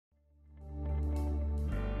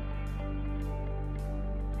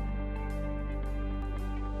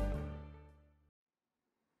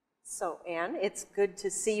So, Anne, it's good to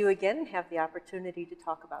see you again and have the opportunity to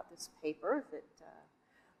talk about this paper that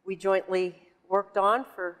we jointly worked on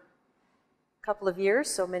for a couple of years,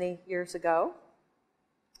 so many years ago.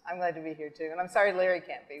 I'm glad to be here too, and I'm sorry Larry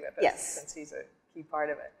can't be with us since he's a key part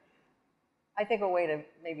of it. I think a way to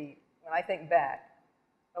maybe, when I think back,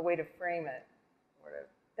 a way to frame it or to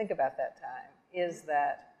think about that time is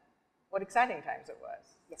that what exciting times it was.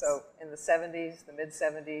 Yes. So in the 70s, the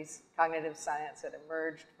mid-70s, cognitive science had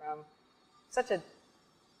emerged from such a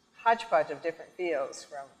hodgepodge of different fields,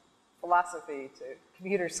 from philosophy to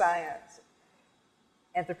computer science,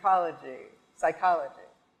 anthropology, psychology.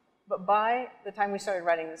 But by the time we started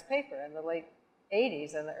writing this paper in the late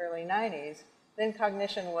 80s and the early 90s, then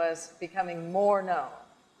cognition was becoming more known.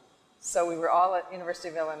 So we were all at University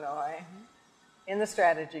of Illinois in the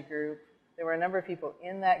strategy group. There were a number of people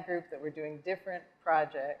in that group that were doing different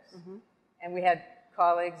projects. And we had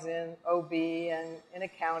colleagues in OB and in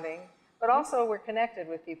accounting, but also we're connected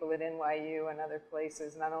with people at NYU and other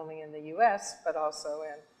places, not only in the US, but also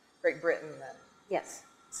in Great Britain. Yes.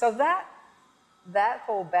 So that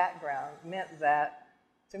whole background meant that,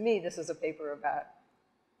 to me, this is a paper about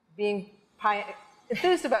being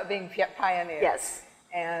enthused about being pioneers. Yes.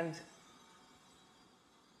 And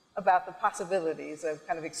about the possibilities of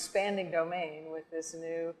kind of expanding domain with this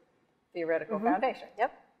new theoretical foundation.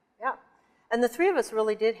 Yep, yeah. And the three of us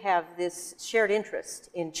really did have this shared interest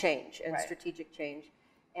in change and strategic change,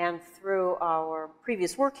 and through our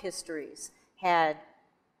previous work histories had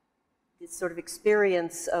this sort of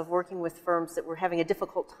experience of working with firms that were having a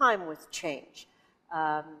difficult time with change.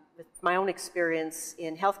 With my own experience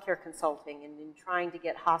in healthcare consulting and in trying to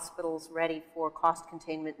get hospitals ready for cost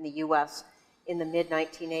containment in the US in the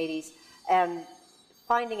mid-1980s, and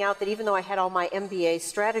finding out that even though I had all my MBA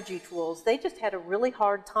strategy tools, they just had a really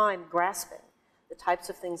hard time grasping the types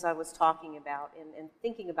of things I was talking about and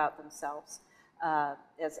thinking about themselves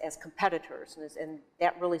as competitors. And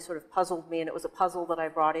that really sort of puzzled me, and it was a puzzle that I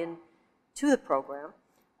brought in to the program.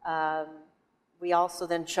 We also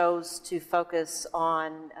then chose to focus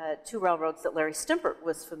on two railroads that Larry Stimpert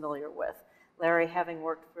was familiar with. Larry having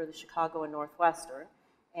worked for the Chicago and Northwestern,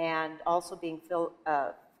 and also being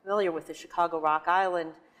familiar with the Chicago Rock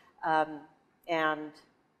Island and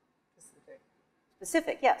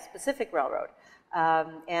Pacific Railroad,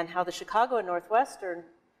 and how the Chicago and Northwestern,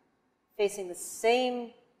 facing the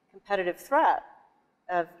same competitive threat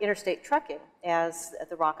of interstate trucking as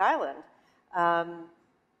the Rock Island,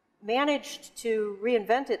 managed to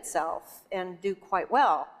reinvent itself and do quite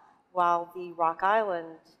well, while the Rock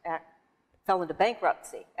Island fell into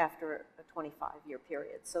bankruptcy after a 25-year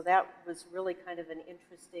period. So that was really kind of an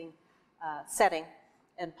interesting setting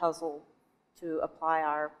and puzzle to apply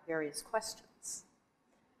our various questions.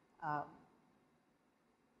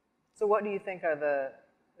 So what do you think are the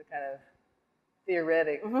kind of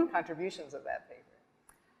theoretic contributions of that paper?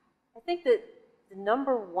 I think that the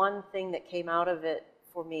number one thing that came out of it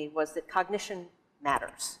for me was that cognition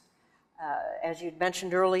matters. As you'd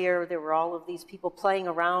mentioned earlier, there were all of these people playing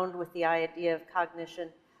around with the idea of cognition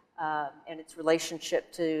and its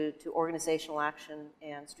relationship to organizational action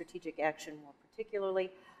and strategic action more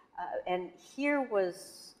particularly. And here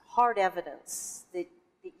was hard evidence that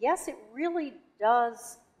yes, it really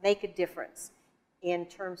does make a difference in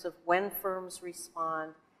terms of when firms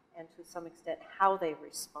respond and to some extent how they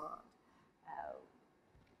respond.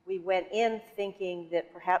 We went in thinking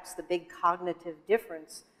that perhaps the big cognitive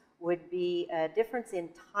difference would be a difference in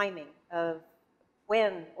timing of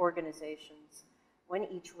when organizations, when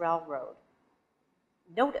each railroad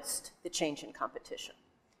noticed the change in competition.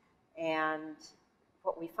 And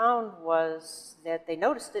what we found was that they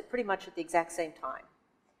noticed it pretty much at the exact same time.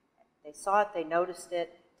 They saw it, they noticed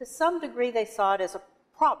it. To some degree, they saw it as a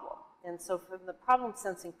problem. And so from the problem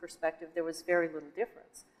sensing perspective, there was very little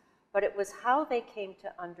difference. But it was how they came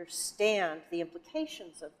to understand the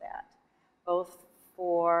implications of that, both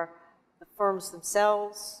for the firms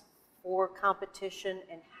themselves, for competition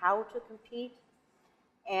and how to compete,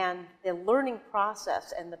 and the learning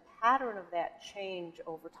process and the pattern of that change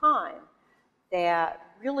over time that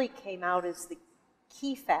really came out as the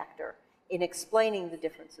key factor in explaining the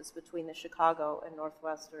differences between the Chicago and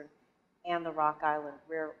Northwestern and the Rock Island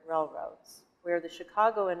railroads, where the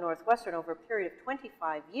Chicago and Northwestern, over a period of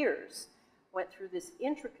 25 years, went through this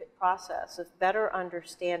intricate process of better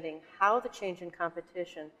understanding how the change in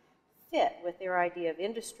competition fit with their idea of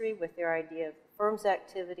industry, with their idea of firms'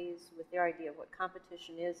 activities, with their idea of what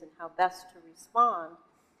competition is and how best to respond,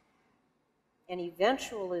 and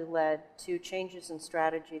eventually led to changes in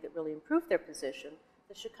strategy that really improved their position.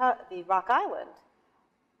 The Rock Island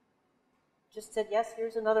just said, yes,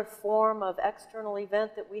 here's another form of external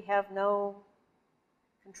event that we have no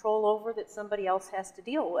control over, that somebody else has to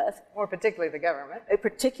deal with. More particularly the government.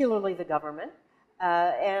 Particularly the government.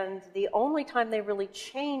 And the only time they really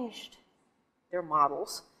changed their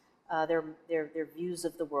models, their views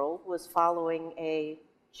of the world, was following a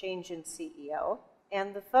change in CEO.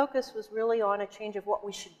 And the focus was really on a change of what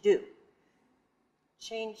we should do.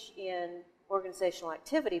 Change in organizational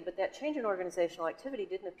activity, but that change in organizational activity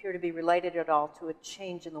didn't appear to be related at all to a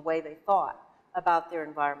change in the way they thought about their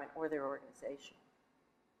environment or their organization.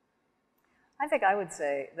 I think I would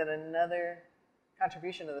say that another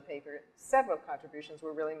contribution to the paper, several contributions,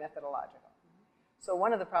 were really methodological. So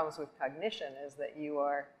one of the problems with cognition is that you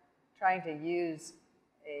are trying to use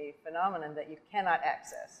a phenomenon that you cannot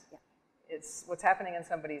access. Yeah. It's what's happening in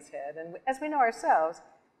somebody's head. And as we know ourselves,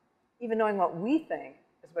 even knowing what we think,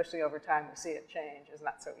 especially over time, we see it change, is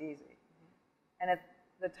not so easy. And at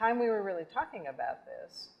the time we were really talking about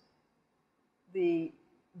this, the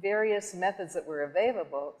various methods that were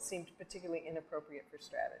available seemed particularly inappropriate for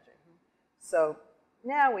strategy. So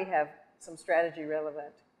now we have some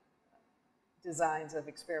strategy-relevant designs of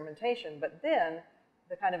experimentation, but then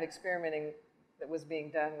the kind of experimenting that was being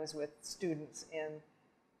done was with students in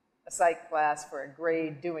a psych class for a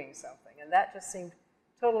grade doing something. And that just seemed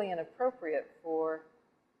totally inappropriate for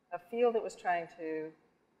a field that was trying to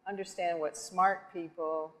understand what smart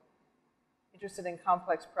people, interested in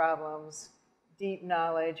complex problems, deep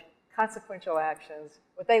knowledge, consequential actions,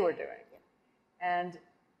 what they were doing. And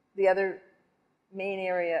the other main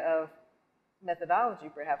area of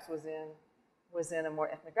methodology, perhaps, was in a more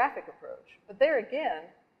ethnographic approach. But there again,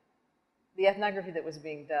 the ethnography that was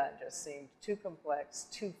being done just seemed too complex,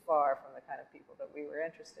 too far from the kind of people that we were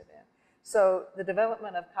interested in. So the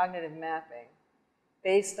development of cognitive mapping,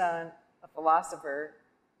 based on a philosopher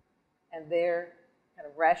and their kind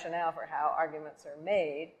of rationale for how arguments are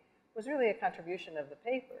made, was really a contribution of the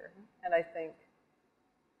paper. And I think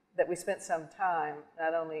that we spent some time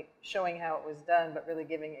not only showing how it was done, but really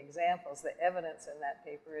giving examples. The evidence in that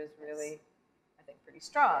paper is really, I think, pretty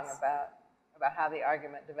strong about how the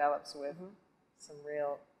argument develops with some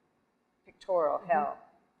real pictorial help.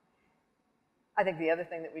 I think the other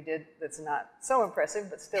thing that we did that's not so impressive,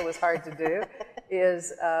 but still is hard to do,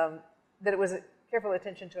 is that it was a careful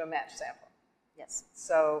attention to a match sample. Yes.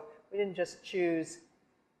 So we didn't just choose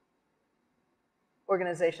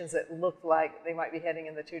organizations that looked like they might be heading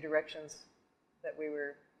in the two directions that we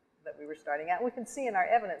were starting out. We can see in our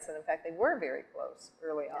evidence that, in fact, they were very close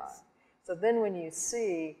early on. So then when you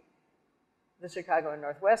see the Chicago and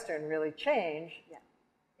Northwestern really change,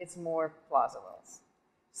 it's more plausible.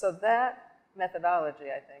 So that methodology,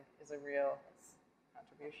 I think, is a real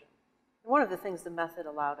contribution. One of the things the method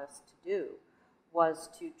allowed us to do was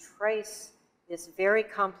to trace this very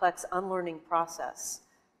complex unlearning process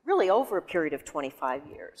really over a period of 25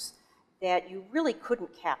 years that you really couldn't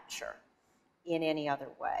capture in any other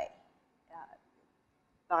way.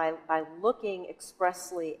 By looking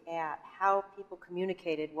expressly at how people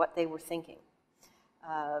communicated what they were thinking.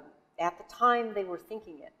 At the time they were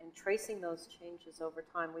thinking it, and tracing those changes over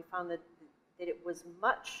time, we found that it was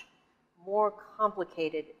much more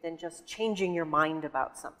complicated than just changing your mind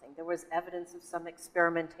about something. There was evidence of some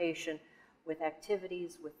experimentation with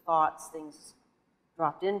activities, with thoughts, things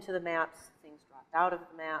dropped into the maps, things dropped out of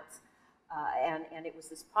the maps, and it was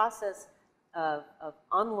this process of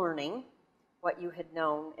unlearning what you had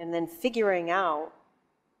known and then figuring out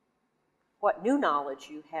what new knowledge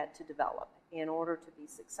you had to develop in order to be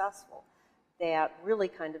successful. That really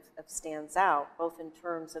kind of stands out, both in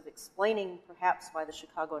terms of explaining perhaps why the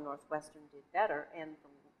Chicago and Northwestern did better and the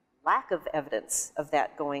lack of evidence of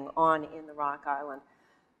that going on in the Rock Island,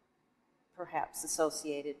 perhaps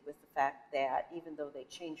associated with the fact that even though they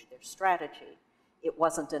changed their strategy, it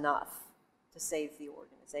wasn't enough to save the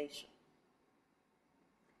organization.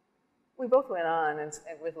 We both went on, and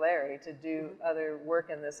with Larry, to do other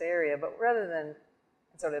work in this area, but rather than,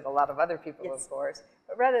 and so did a lot of other people, of course,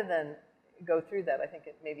 but rather than go through that, I think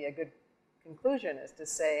it may be a good conclusion is to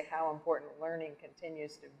say how important learning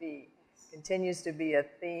continues to be. Continues to be a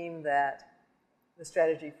theme that the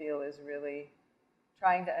strategy field is really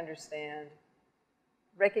trying to understand,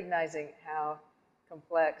 recognizing how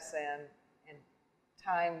complex and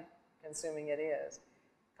time-consuming it is.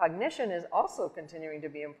 Cognition is also continuing to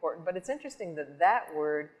be important, but it's interesting that that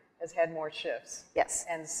word has had more shifts. Yes.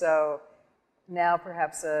 And so now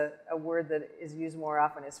perhaps a word that is used more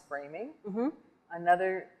often is framing.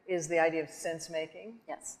 Another is the idea of sense-making,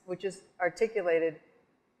 which is articulated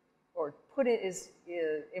or put in,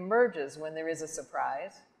 emerges when there is a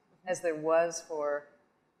surprise, as there was for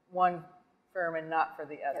one firm and not for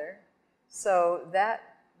the other. So that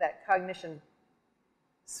cognition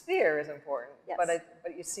sphere is important, Yes.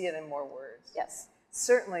 but you see it in more words. Yes.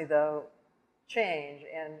 Certainly, though, change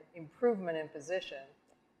and improvement in position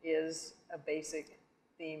is a basic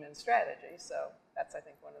theme and strategy. So that's, I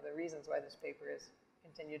think, one of the reasons why this paper has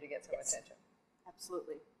continued to get some attention.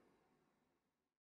 Absolutely.